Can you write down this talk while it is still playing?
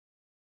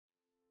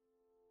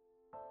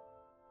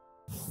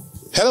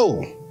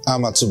Hello,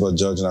 I'm Atuba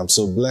George, and I'm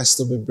so blessed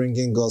to be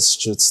bringing God's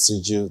truth to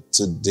you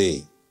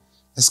today.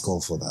 Let's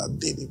call for that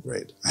daily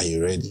bread. Are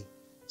you ready?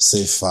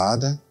 Say,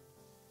 Father,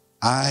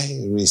 I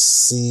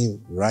receive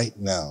right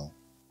now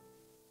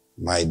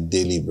my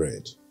daily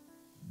bread.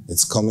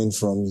 It's coming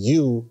from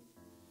you,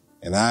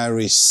 and I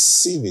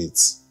receive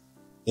it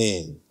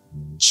in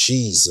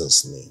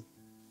Jesus' name.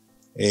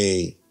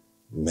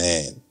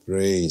 Amen.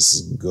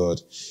 Praise God.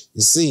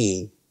 You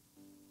see,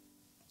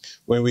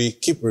 when we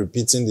keep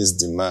repeating this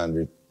demand,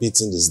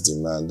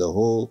 the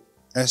whole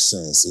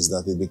essence is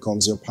that it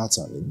becomes your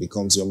pattern. It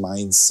becomes your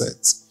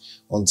mindset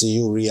until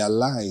you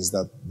realize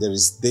that there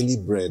is daily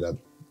bread that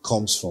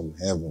comes from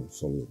heaven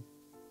for me.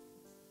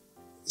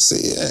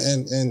 See,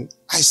 and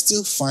I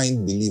still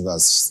find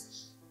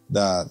believers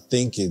that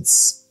think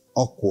it's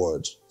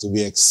awkward to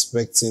be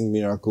expecting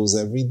miracles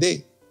every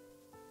day.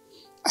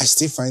 I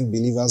still find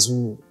believers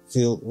who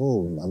feel,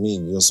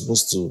 you're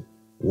supposed to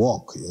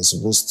walk. You're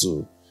supposed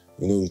to,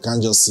 you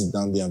can't just sit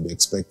down there and be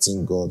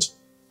expecting God.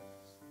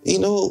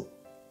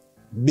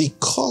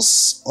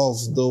 Because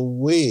of the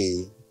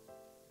way,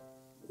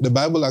 the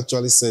Bible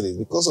actually said it,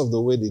 because of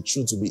the way the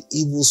truth will be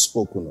evil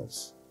spoken of.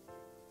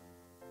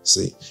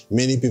 See,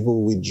 many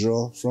people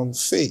withdraw from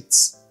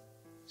faith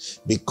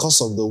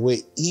because of the way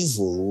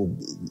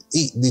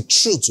the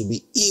truth will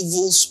be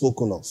evil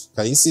spoken of.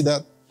 Can you see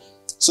that?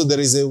 So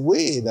there is a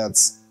way that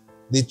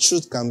the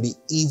truth can be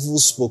evil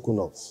spoken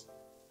of.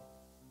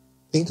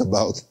 Think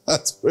about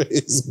that.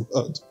 Praise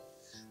God.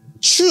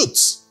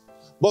 Truth.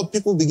 But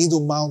people begin to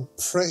mount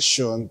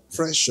pressure and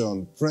pressure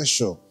and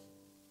pressure,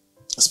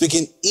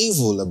 speaking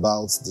evil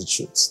about the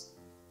truth.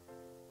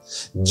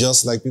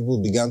 Just like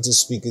people began to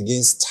speak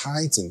against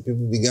tithing,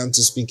 people began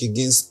to speak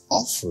against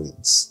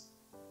offerings.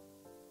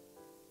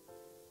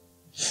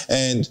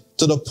 And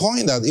to the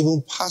point that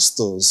even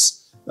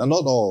pastors, and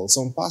not all,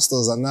 some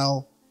pastors are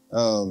now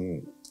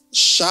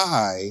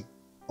shy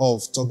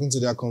of talking to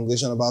their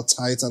congregation about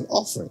tithes and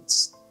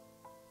offerings.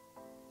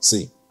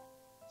 See?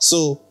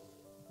 So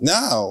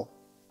now,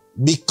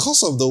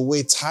 because of the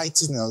way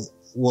tithing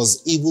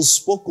was evil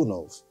spoken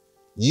of,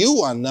 you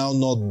are now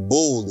not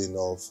bold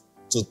enough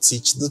to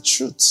teach the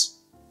truth.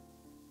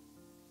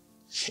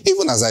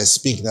 Even as I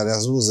speak, now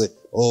there's people say,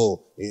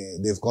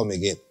 they've come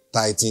again,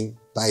 tithing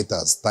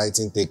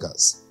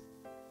takers.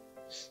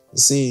 You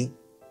see,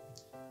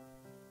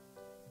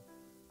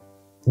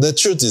 the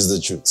truth is the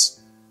truth.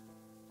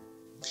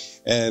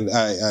 And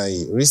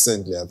I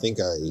recently, I think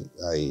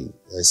I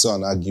saw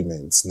an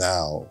argument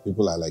now.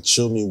 People are like,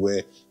 show me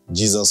where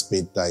Jesus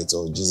paid tithes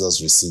or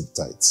Jesus received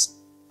tithes.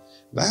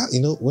 Now,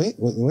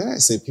 when I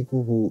say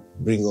people who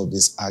bring up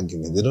this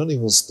argument, they don't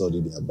even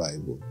study their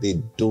Bible.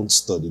 They don't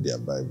study their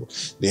Bible.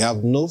 They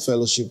have no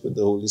fellowship with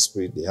the Holy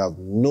Spirit. They have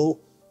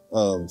no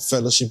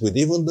fellowship with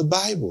even the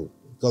Bible.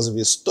 Because if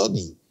you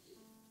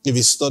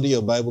study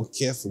your Bible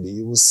carefully,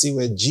 you will see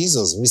where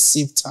Jesus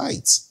received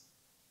tithes.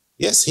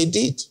 Yes, he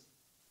did.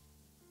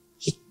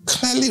 He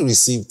clearly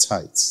received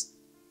tithes.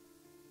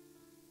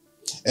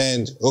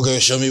 And, okay,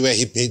 show me where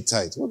he paid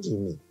tithes. What do you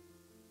mean?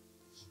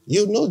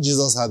 You know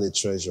Jesus had a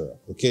treasurer,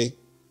 okay?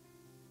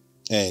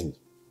 And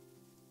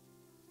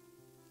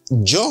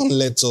John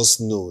lets us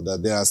know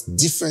that there are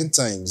different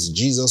times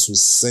Jesus will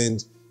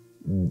send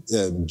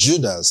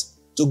Judas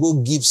to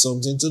go give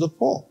something to the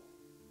poor.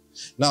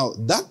 Now,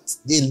 that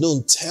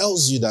alone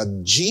tells you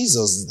that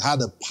Jesus had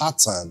a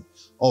pattern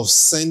of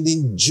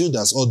sending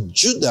Judas, or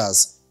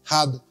Judas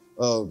had,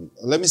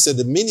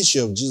 the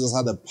ministry of Jesus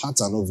had a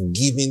pattern of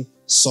giving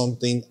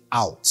something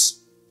out.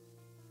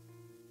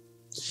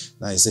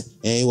 Now you say,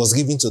 and he was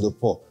giving to the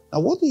poor. Now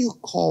what do you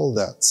call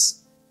that?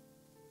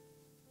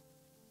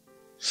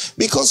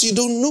 Because you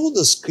don't know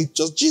the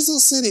scriptures.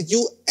 Jesus said it.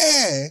 You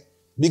err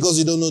because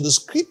you don't know the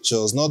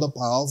scriptures, not the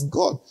power of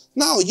God.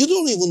 Now you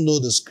don't even know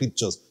the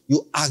scriptures.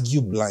 You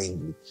argue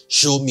blindly.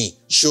 Show me,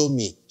 show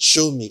me,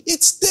 show me.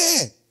 It's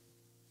there.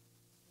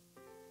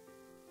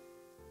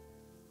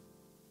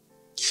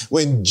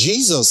 When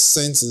Jesus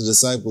sent his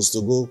disciples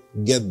to go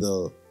get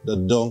the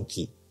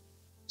donkey,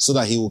 so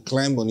that he will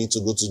climb on it to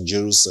go to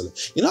Jerusalem.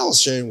 I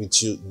was sharing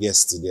with you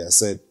yesterday. I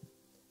said,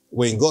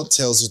 when God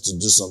tells you to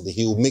do something,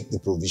 he will make the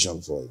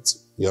provision for it.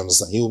 You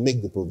understand? He will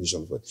make the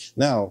provision for it.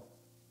 Now,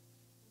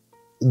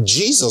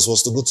 Jesus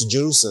was to go to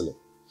Jerusalem.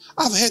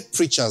 I've heard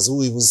preachers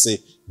who even say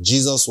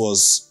Jesus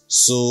was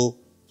so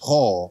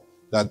poor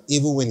that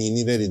even when he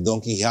needed a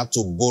donkey, he had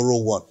to borrow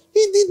one.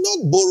 He did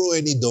not borrow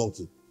any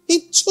donkey.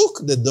 He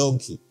took the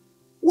donkey.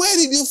 Where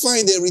did you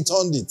find they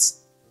returned it?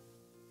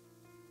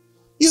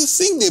 You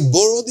think they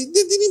borrowed it?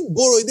 They didn't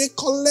borrow it. They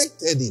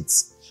collected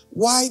it.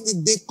 Why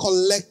did they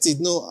collect it?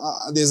 No,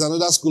 there's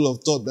another school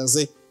of thought that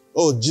say,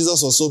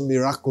 Jesus was so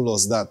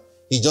miraculous that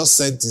he just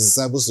sent his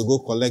disciples to go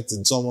collect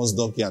in someone's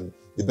donkey, and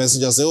the person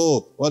just say,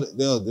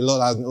 the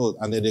Lord has,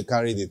 and then they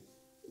carried it.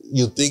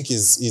 You think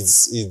it's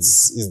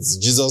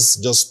Jesus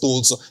just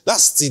stole. So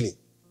that's stealing.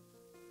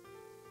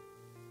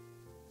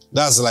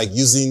 That's like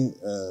using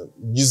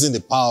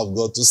the power of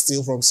God to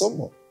steal from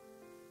someone.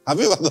 Have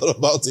you ever thought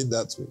about it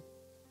that way?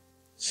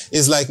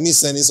 It's like me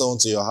sending someone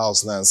to your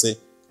house now and say,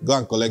 go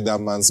and collect that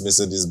man's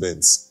Mercedes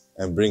Benz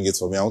and bring it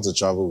for me. I want to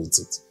travel with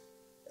it.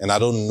 And I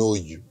don't know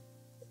you.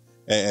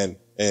 And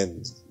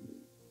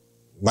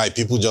my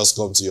people just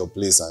come to your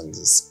place and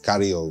just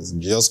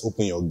just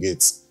open your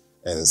gates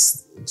and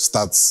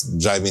start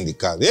driving the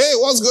car. Hey,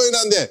 what's going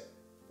on there?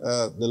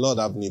 The Lord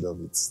have need of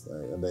it.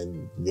 And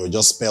then you're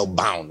just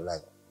spellbound.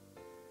 Like,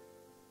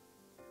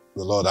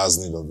 the Lord has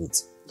need of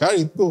it.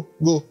 Carry it, go.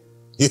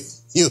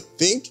 You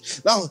think?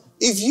 Now,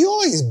 if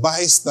you're a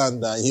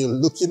bystander and you're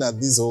looking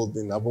at this whole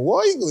thing, but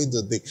what are you going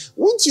to think?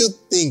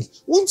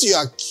 Won't you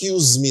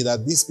accuse me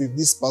that these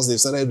pastors, they've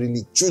started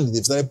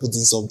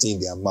putting something in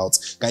their mouth?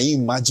 Can you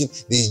imagine?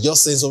 They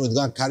just send someone to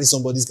go and carry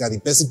somebody's car. The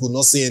person could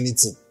not say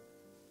anything.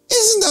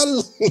 Isn't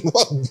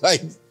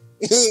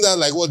that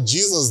like what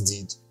Jesus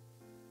did?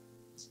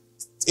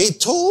 He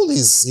told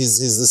his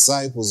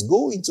disciples,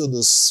 go into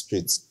the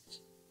streets.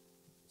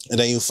 And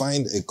then you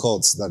find a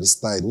cord that is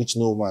tied, which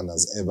no man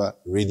has ever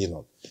ridden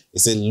on. He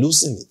said,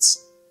 loosen it.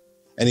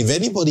 And if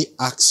anybody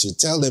asks you,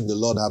 tell them the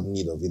Lord have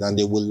need of it, and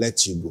they will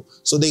let you go.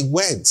 So they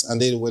went, and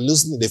they were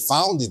loosening. They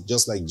found it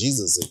just like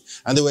Jesus said.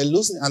 And they were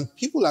loosening, and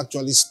people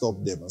actually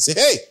stopped them and said,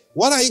 hey,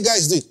 what are you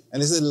guys doing?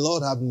 And they said, the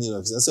Lord have need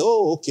of it. I said,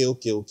 oh, okay.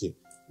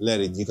 Let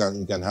it. You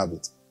can have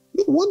it.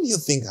 What do you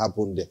think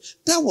happened there?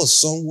 That was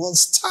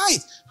someone's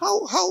tithe.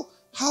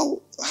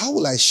 How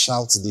will I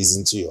shout this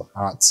into your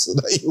heart so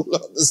that you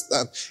will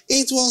understand?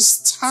 It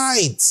was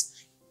tithe.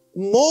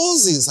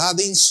 Moses had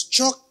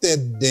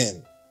instructed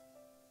them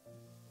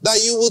that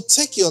you will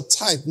take your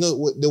tithe,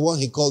 the one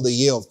he called the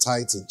year of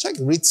tithing.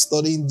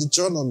 Study in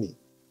Deuteronomy.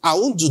 I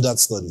won't do that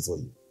study for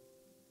you.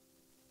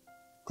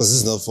 Because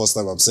this is not the first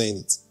time I'm saying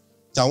it.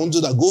 I won't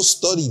do that. Go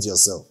study it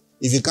yourself.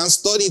 If you can't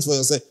study it for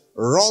yourself,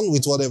 run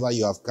with whatever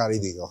you have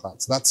carried in your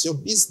heart. That's your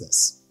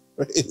business.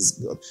 Praise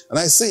God. And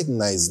I say it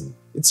nicely.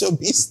 It's your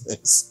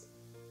business.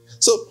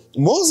 So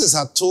Moses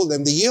had told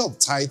them the year of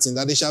tithing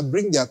that they shall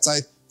bring their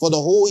tithe for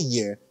the whole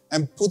year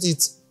and put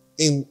it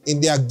in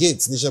their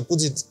gates. They shall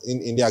put it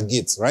in their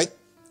gates, right?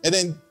 And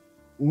then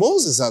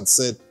Moses had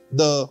said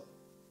the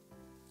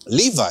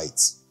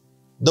Levites,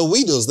 the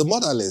widows, the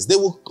motherless, they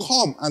will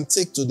come and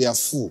take to their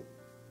full.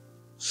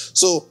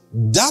 So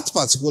that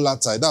particular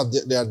tithe, now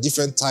there are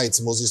different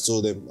tithes Moses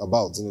told them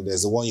about.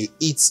 There's the one you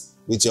eat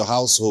with your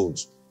household.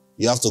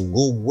 You have to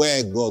go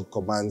where God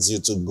commands you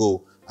to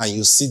go, and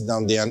you sit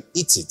down there and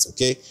eat it,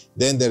 okay?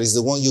 Then there is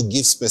the one you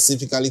give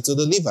specifically to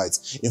the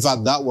Levites. In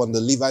fact, that one, the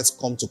Levites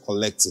come to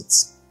collect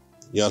it.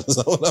 You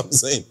understand what I'm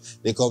saying?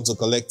 They come to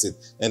collect it.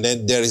 And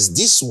then there is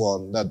this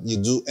one that you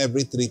do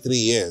every 3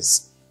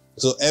 years.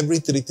 So every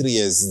 3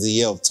 years is the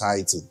year of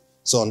tithing.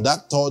 So on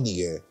that third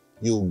year,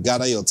 you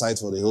gather your tithe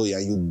for the whole year,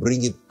 you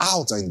bring it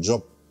out and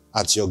drop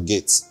at your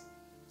gates.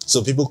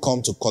 So people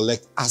come to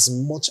collect as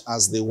much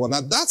as they want.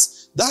 And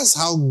that's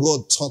how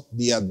God taught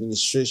the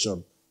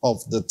administration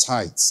of the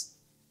tithes.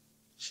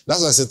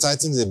 That's why I say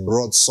tithing is a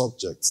broad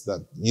subject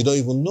that you don't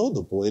even know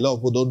the purpose. A lot of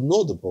people don't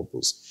know the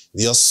purpose.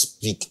 They just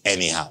speak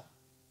anyhow.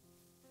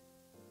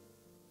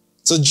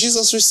 So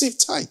Jesus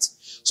received tithe.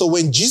 So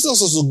when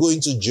Jesus was going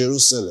to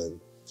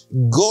Jerusalem,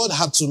 God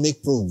had to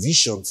make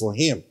provision for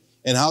him.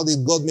 And how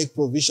did God make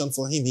provision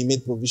for him? He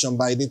made provision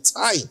by the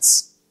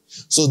tithes.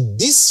 So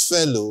this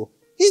fellow,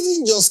 he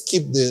didn't just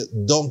keep the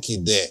donkey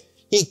there.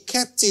 He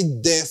kept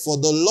it there for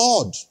the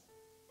Lord.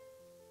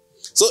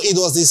 So it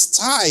was his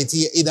tithe.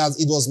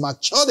 It was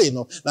matured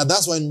enough. Now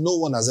that's why no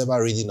one has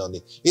ever ridden on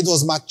it. It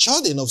was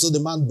matured enough, so the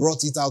man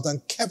brought it out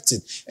and kept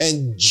it.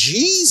 And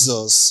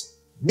Jesus,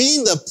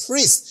 being the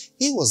priest,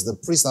 he was the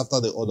priest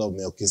after the order of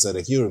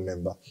Melchizedek, you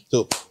remember.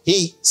 So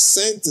he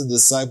sent the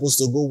disciples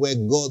to go where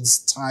God's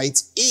tithe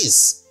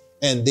is.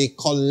 And they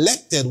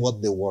collected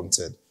what they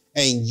wanted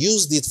and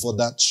used it for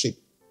that sheep.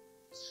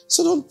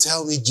 So don't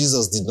tell me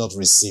Jesus did not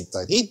receive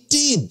tithe. He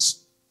did.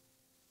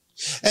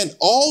 And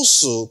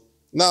also,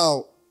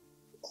 now,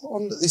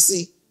 you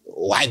see,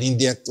 why didn't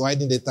they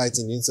tithe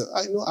in the New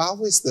Testament? I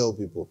always tell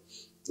people,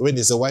 when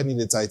they say, why didn't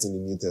they tithe in the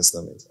New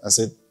Testament? I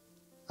said,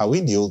 are we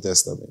in the Old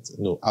Testament?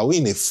 No. Are we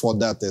in a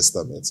further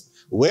testament?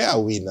 Where are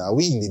we now? Are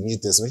we in the New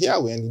Testament? Here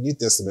we are in the New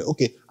Testament.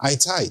 Okay, I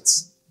tithe.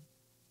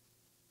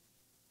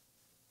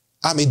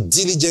 I'm a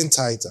diligent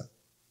tither.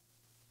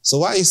 So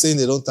why are you saying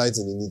they don't tithe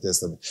in the New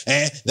Testament?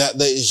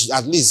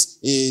 At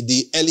least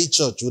the early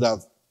church would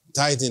have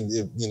tithe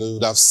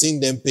would have seen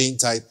them paying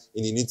tithe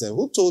in the New Testament.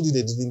 Who told you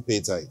they didn't pay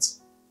tithe?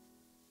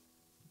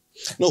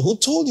 No, who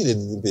told you they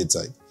didn't pay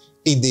tithe?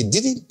 If they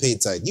didn't pay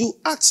tithe, you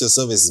ask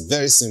yourself a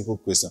very simple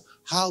question.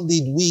 How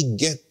did we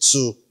get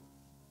to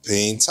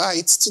paying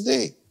tithes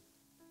today?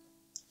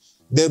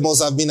 There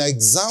must have been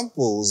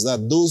examples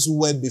that those who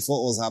went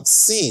before us have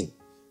seen.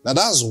 Now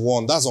that's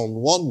on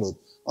one note.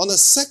 On the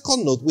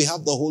second note, we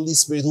have the Holy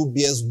Spirit who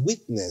bears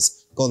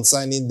witness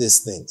concerning these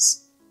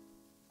things.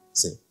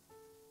 See?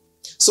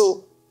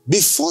 So,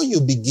 before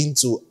you begin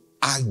to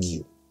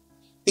argue,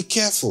 be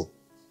careful.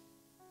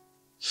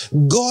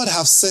 God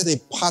has set a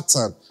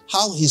pattern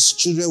how his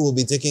children will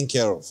be taken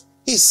care of.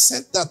 He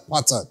set that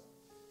pattern.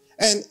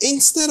 And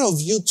instead of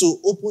you to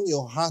open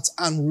your heart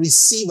and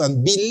receive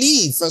and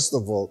believe, first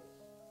of all,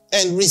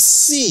 and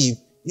receive,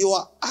 you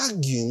are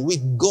arguing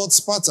with God's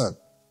pattern.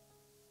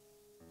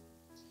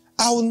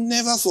 I will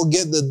never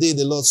forget the day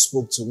the Lord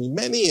spoke to me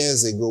many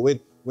years ago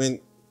when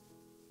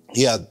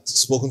he had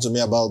spoken to me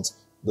about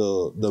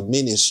the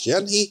ministry.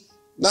 And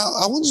now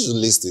I want you to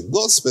listen.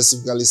 God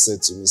specifically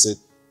said to me, he said,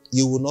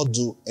 you will not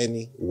do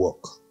any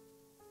work.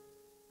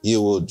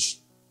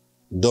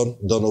 Don't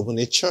open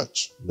a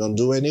church. Don't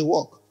do any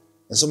work.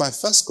 And so my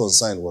first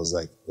concern was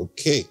like,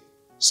 okay,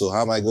 so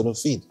how am I going to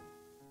feed?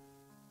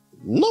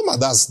 No,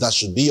 that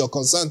should be your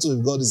concern too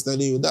if God is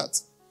telling you that.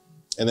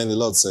 And then the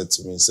Lord said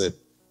to me, he said,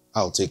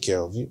 I'll take care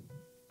of you.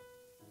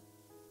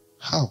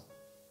 How?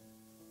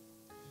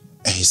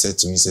 And he said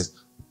to me, he said,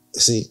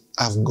 see,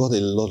 I've got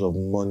a lot of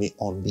money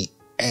on the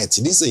earth.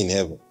 He didn't say in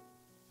heaven.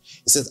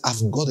 He said,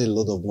 I've got a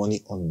lot of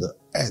money on the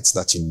earth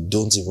that you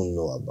don't even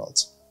know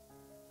about.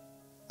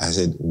 I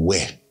said,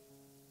 where?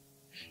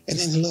 And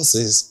then the Lord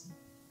says,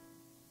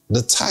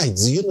 the tithe,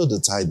 do you know the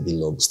tithe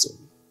belongs to me?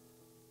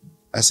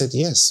 I said,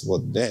 yes,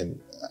 but then,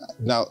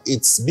 now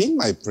it's been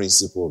my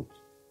principle,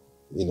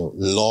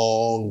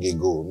 long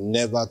ago,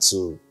 never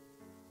to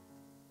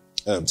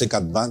take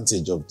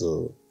advantage of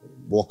the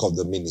work of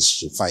the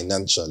ministry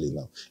financially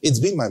now. It's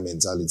been my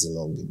mentality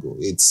long ago.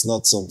 It's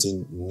not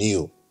something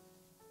new,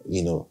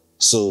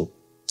 So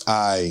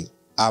I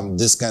am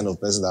this kind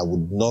of person that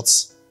would not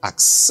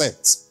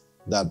accept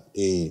that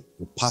a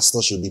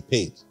pastor should be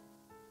paid.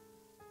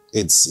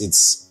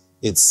 It's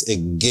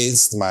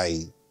against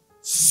my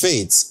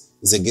faith.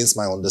 It's against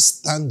my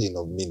understanding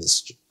of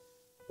ministry.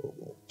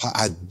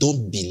 I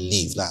don't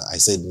believe that. I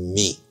said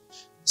me.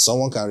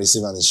 Someone can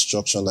receive an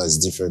instruction that is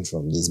different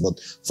from this, but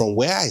from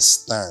where I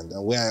stand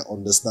and where I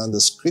understand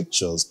the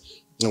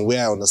scriptures and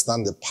where I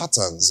understand the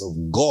patterns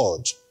of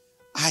God,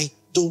 I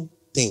don't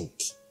think,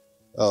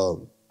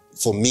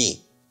 for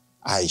me,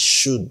 I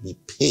should be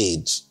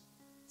paid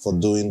for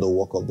doing the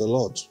work of the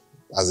Lord,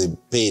 as in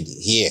paid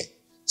here.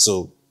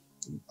 So,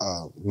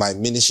 my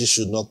ministry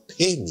should not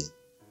pay me.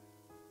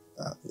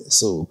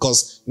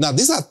 Because now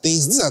these are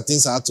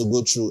things I had to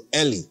go through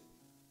early.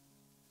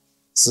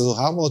 So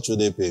how much will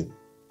they pay me?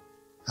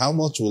 How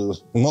much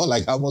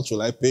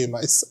will I pay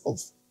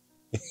myself?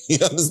 You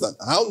understand?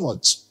 How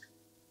much?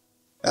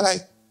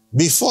 And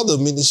before the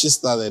ministry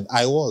started,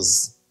 I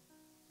was.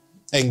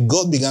 And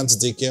God began to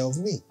take care of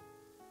me.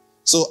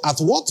 So at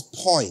what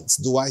point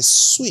do I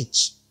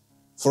switch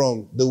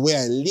from the way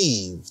I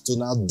live to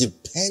now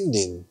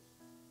depending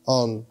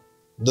on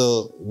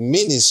the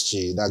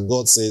ministry that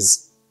God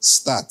says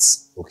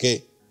starts,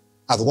 okay?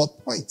 At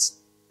what point?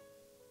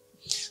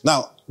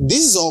 Now,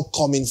 this is all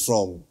coming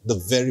from the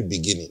very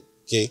beginning,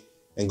 okay?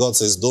 And God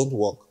says, don't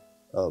work,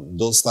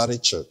 don't start a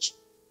church,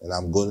 and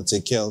I'm going to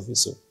take care of you.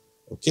 So,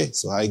 okay,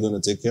 so how are you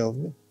going to take care of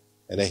me?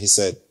 And then he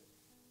said,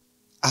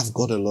 I've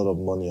got a lot of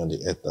money on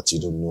the earth that you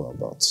don't know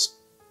about.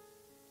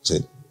 I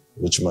said,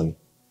 which money?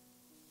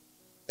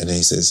 And then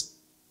he says,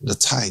 the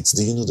tithes.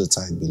 Do you know the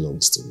tithe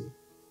belongs to me?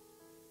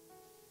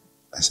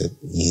 I said,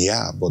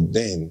 yeah, but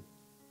then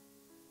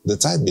the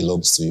tithe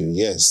belongs to you,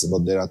 yes,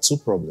 but there are two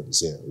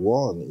problems here.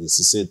 One is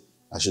he said,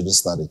 I shouldn't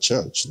start a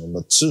church.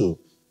 Number two,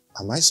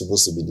 am I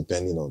supposed to be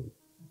depending on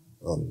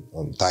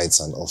tithes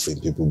and offering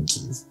people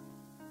give?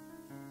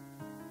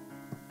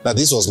 Now,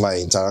 this was my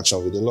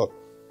interaction with the Lord.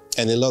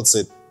 And the Lord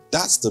said,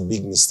 that's the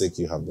big mistake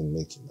you have been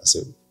making. I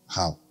said,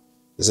 how?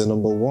 He said,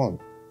 number one,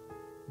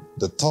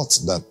 the thought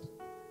that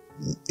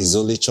it's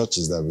only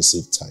churches that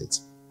receive tithe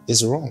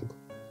is wrong.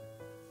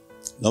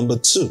 Number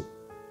two,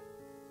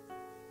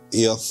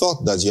 your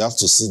thought that you have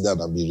to sit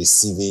down and be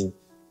sitting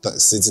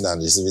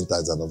and receiving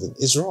tithes and offering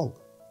is wrong.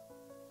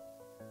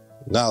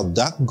 Now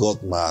that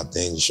got my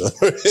attention.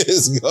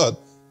 Praise God.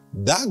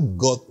 That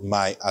got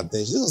my attention.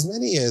 This was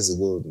many years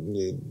ago,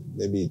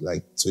 maybe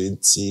like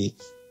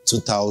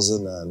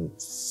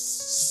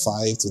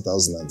 2005,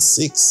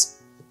 2006.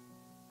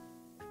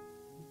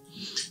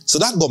 So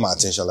that got my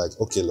attention, like,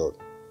 okay, Lord.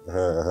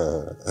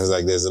 It's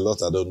like there's a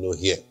lot I don't know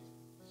here.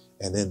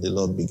 And then the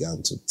Lord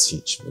began to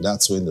teach me.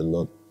 That's when the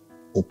Lord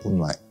opened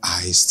my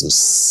eyes to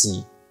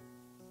see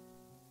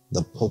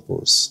the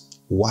purpose,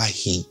 why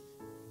he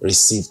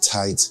received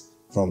tithe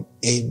from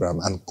Abraham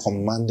and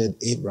commanded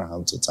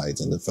Abraham to tithe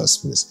in the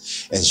first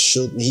place. And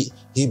showed me,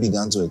 he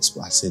began to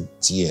explain. I said,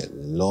 dear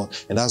Lord.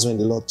 And that's when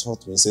the Lord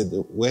taught me. He said,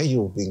 where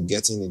you've been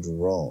getting it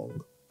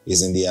wrong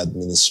is in the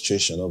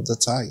administration of the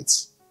tithe.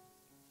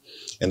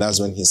 And that's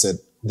when he said,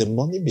 the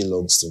money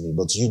belongs to me,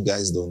 but you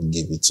guys don't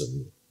give it to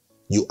me.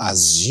 You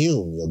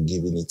assume you're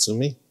giving it to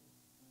me.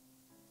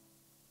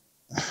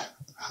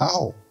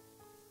 How?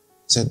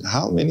 He said,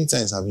 how many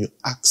times have you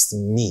asked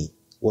me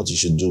what you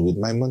should do with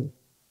my money?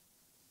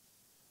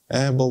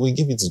 But we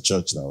give it to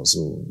church now, so,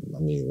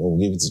 when we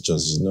give it to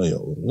church, you know your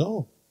own.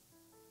 No.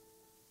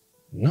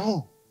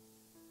 No.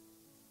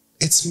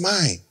 It's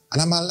mine,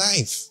 and I'm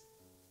alive.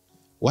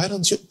 Why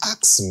don't you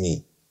ask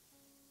me?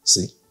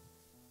 See?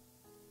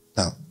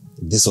 Now,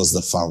 this was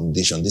the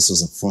foundation. This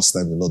was the first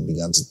time the Lord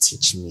began to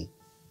teach me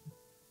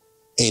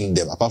in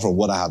depth, apart from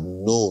what I had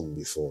known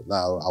before.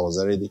 Now, I was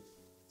already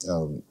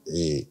a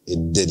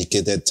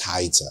dedicated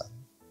tither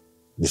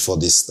before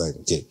this time,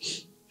 okay?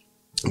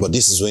 But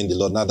this is when the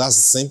Lord, now that's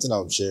the same thing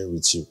I'm sharing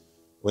with you.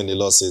 When the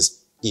Lord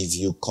says, if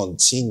you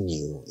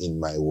continue in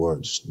my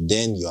word,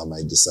 then you are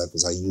my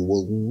disciples and you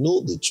will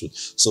know the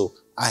truth. So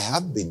I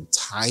have been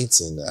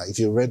tithing. If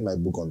you read my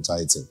book on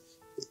tithing,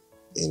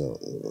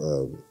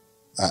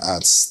 I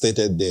had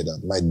stated there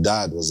that my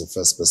dad was the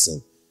first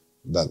person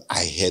that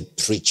I heard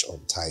preach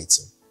on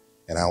tithing,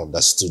 and I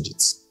understood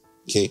it.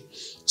 Okay?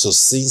 So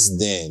since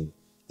then,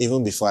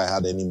 even before I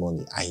had any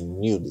money, I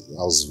knew that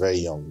I was very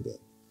young then.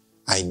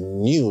 I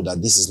knew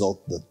that this is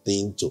not the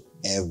thing to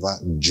ever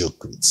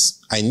joke with.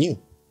 I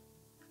knew.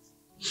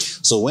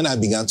 So when I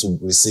began to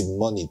receive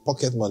money,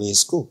 pocket money in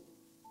school,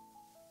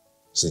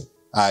 see,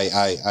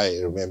 I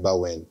remember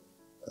when,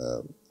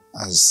 that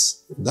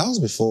was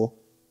before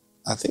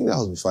I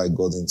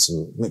got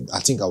into, I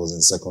think I was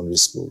in secondary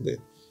school then.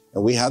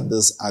 And we had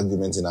this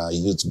argument in our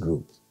youth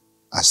group.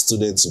 Are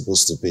students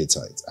supposed to pay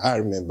tithe? I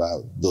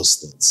remember those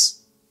things.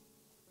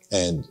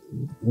 And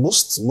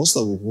most of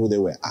the people, they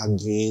were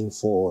arguing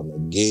for and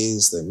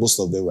against, and most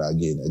of them were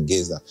arguing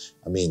against that.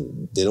 I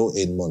mean, they don't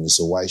earn money,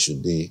 so why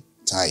should they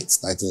tithe?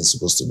 Tithing is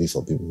supposed to be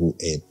for people who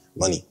earn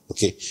money,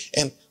 okay?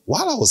 And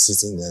while I was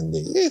sitting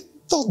there, a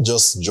thought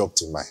just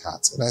dropped in my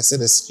heart. And I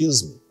said,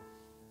 excuse me.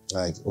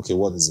 Like, okay,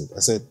 what is it? I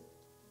said,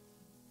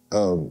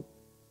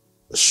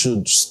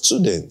 should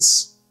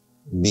students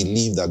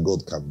believe that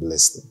God can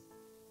bless them?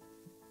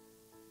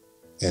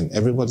 And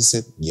everybody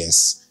said,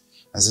 yes.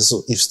 I said,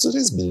 so if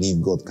students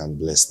believe God can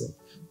bless them,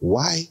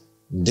 why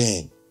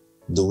then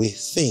do we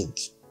think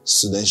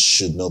students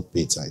should not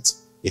pay tithe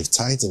if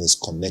tithing is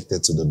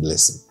connected to the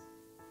blessing?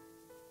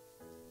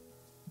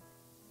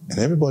 And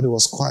everybody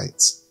was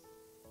quiet.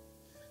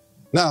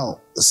 Now,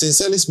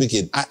 sincerely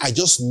speaking, I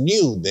just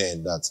knew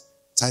then that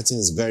tithing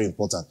is very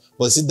important.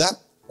 But see, that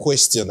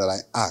question that I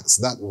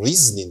asked, that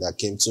reasoning that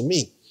came to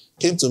me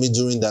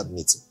during that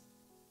meeting.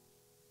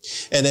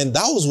 And then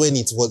that was when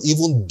it was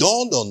even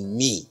dawned on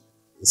me,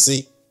 you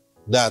see,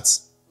 that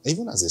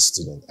even as a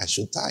student, I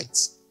should tithe.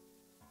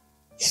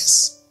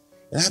 Yes.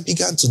 And I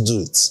began to do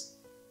it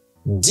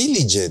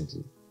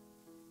diligently.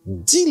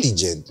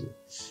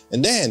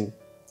 And then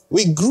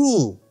we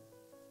grew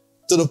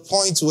to the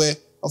point where,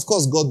 of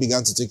course, God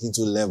began to take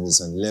into levels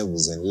and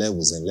levels and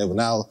levels and levels.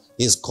 Now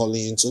he's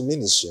calling you into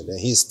ministry and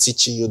he's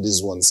teaching you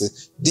this one. Say,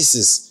 this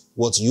is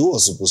what you are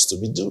supposed to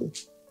be doing.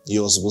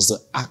 You are supposed to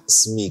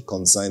ask me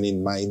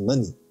concerning my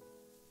money.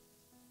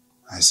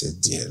 I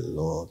said, dear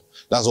Lord.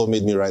 That's what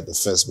made me write the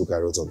first book I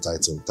wrote on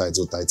tithing.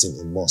 Tithing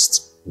a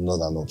must, not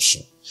an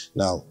option.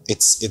 Now,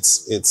 it's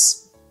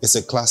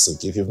a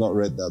classic. If you've not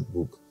read that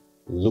book,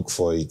 look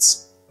for it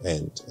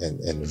and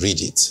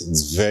read it.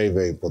 It's very,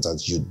 very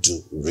important you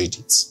do read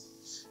it.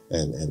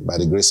 And by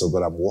the grace of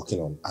God, I'm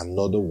working on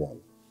another one,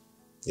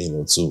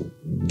 to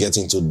get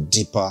into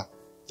deeper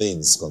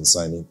things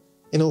concerning,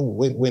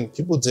 when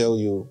people tell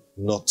you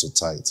not to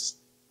tithe,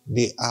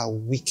 they are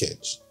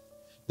wicked.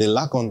 They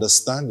lack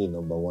understanding,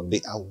 number one. They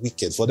are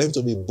wicked. For them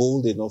to be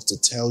bold enough to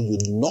tell you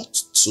not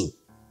to,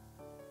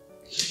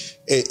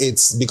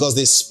 it's because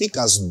they speak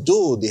as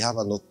though they have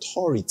an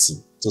authority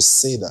to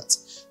say that.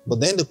 But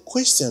then the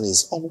question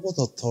is, on what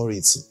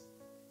authority?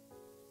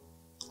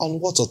 On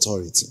what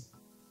authority?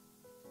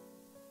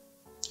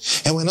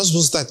 And we're not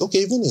supposed to tithe. Okay,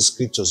 even in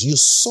scriptures, you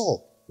saw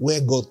where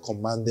God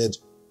commanded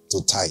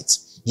to tithe.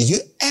 Did you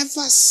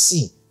ever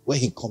see where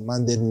he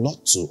commanded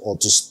not to or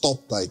to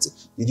stop tithing?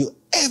 Did you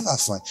ever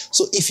find?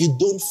 So if you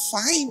don't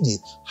find it,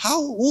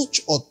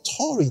 which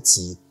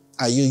authority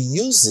are you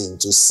using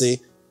to say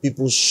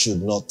people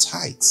should not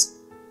tithe?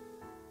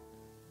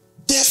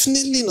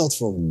 Definitely not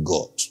from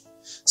God.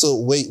 So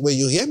when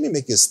you hear me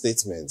make a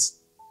statement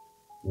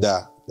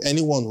that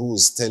anyone who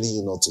is telling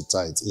you not to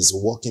tithe is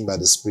walking by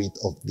the spirit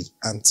of the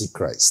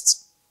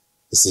Antichrist,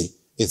 you see,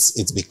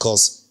 it's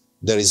because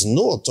there is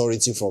no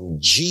authority from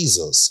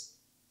Jesus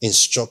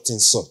instructing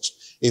such.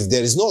 If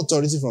there is no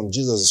authority from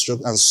Jesus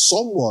instructing, and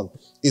someone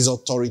is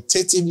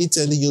authoritatively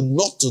telling you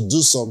not to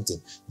do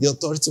something, the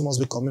authority must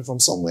be coming from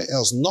somewhere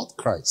else, not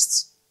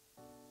Christ.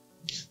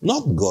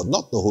 Not God,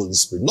 not the Holy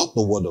Spirit, not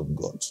the Word of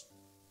God.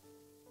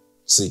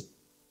 See,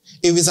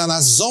 if it's an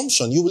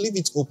assumption, you will leave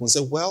it open.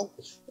 Say, well,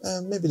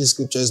 maybe the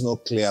scripture is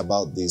not clear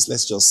about this.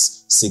 Let's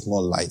just seek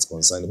more light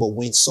concerning it. But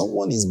when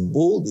someone is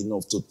bold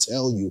enough to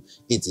tell you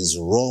it is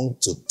wrong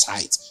to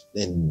tithe,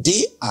 then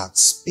they are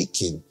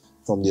speaking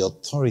from the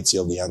authority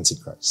of the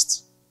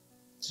Antichrist.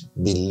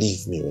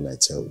 Believe me when I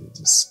tell you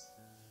this.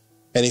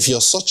 And if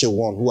you're such a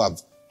one who have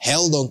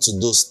held on to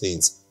those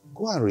things,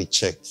 go and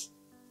recheck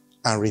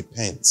and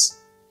repent.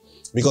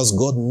 Because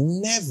God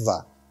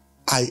never,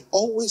 I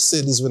always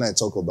say this when I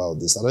talk about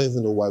this. I don't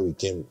even know why we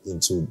came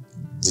into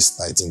this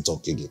tithing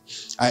talk again.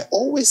 I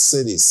always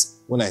say this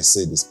when I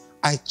say this.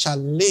 I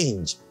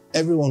challenge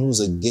everyone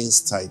who's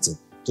against tithing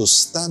to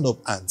stand up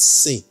and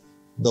say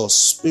the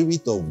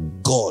Spirit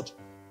of God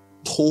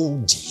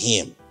told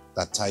him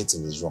that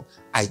tithing is wrong.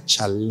 I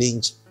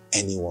challenge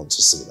anyone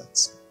to say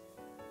that.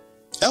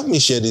 Help me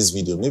share this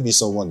video. Maybe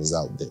someone is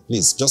out there.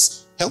 Please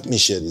just help me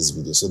share this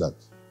video so that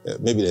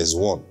Maybe there's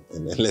one,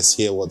 and then let's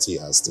hear what he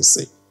has to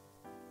say.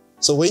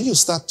 So when you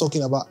start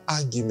talking about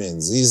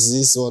arguments, is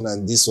this one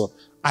and this one,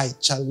 I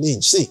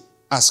challenge. See,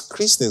 as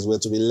Christians, we're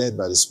to be led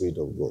by the Spirit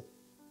of God.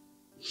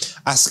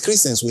 As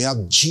Christians, we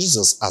have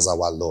Jesus as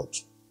our Lord.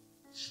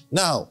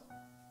 Now,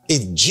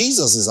 if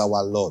Jesus is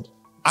our Lord,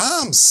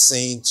 I'm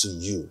saying to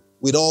you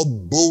with all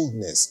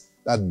boldness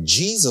that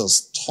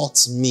Jesus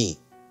taught me,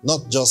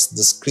 not just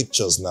the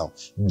scriptures now.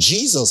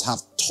 Jesus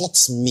have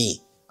taught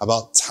me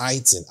about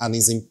tithing, and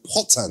it's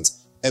important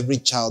every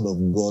child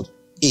of God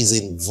is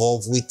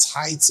involved with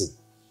tithing.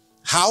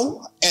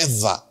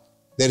 However,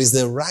 there is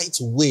the right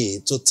way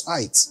to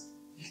tithe,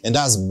 and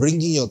that's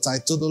bringing your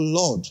tithe to the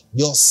Lord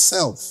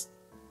yourself.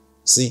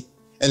 See,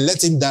 and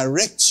let him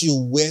direct you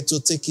where to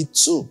take it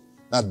to.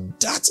 Now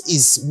that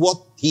is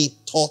what he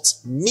taught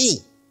me.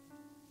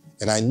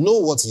 And I know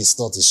what he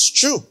taught is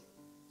true.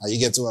 Now you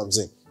get what I'm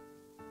saying?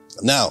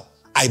 Now,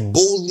 I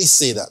boldly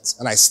say that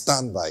and I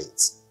stand by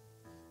it.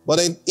 But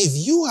then if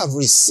you have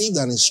received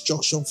an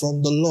instruction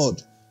from the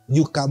Lord,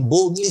 you can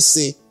boldly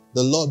say,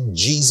 the Lord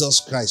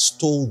Jesus Christ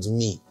told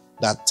me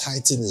that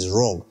tithing is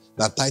wrong,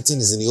 that tithing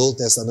is in the Old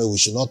Testament, we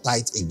should not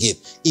tithe again.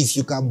 If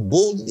you can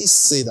boldly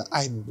say that,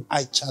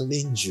 I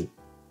challenge you.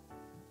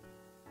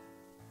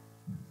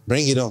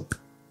 Bring it on.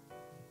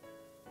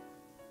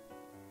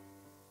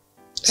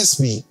 Let's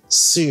be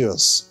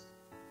serious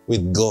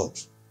with God,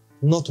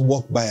 not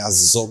walk by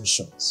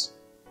assumptions.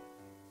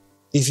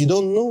 If you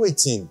don't know a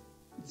thing,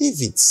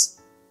 leave it.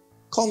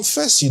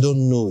 Confess you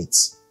don't know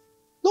it.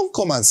 Don't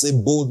come and say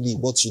boldly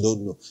what you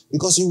don't know,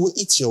 because you will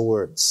eat your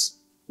words.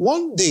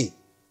 One day,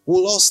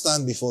 we'll all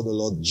stand before the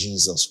Lord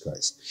Jesus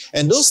Christ.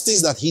 And those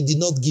things that he did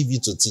not give you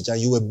to teach, and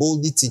you were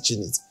boldly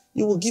teaching it,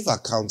 you will give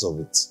account of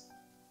it.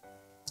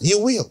 You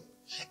will.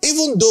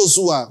 Even those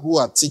who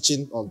are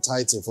teaching on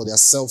tithing for their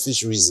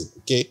selfish reason,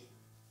 okay,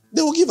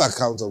 they will give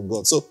account of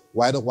God. So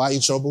why are you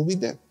trouble with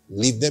them?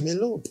 Leave them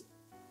alone.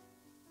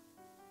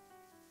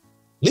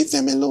 Leave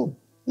them alone.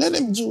 Let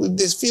them do. If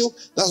they feel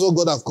that's what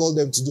God have called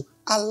them to do,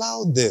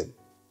 allow them.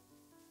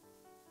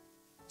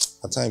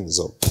 Our time is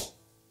up.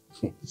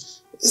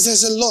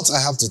 There's a lot I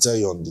have to tell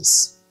you on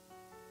this.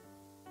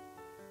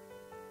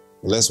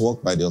 Let's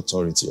walk by the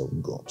authority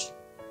of God.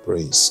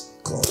 Praise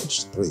God.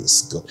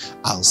 Praise God.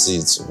 I'll see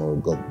you tomorrow.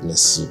 God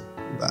bless you.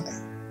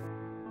 Bye.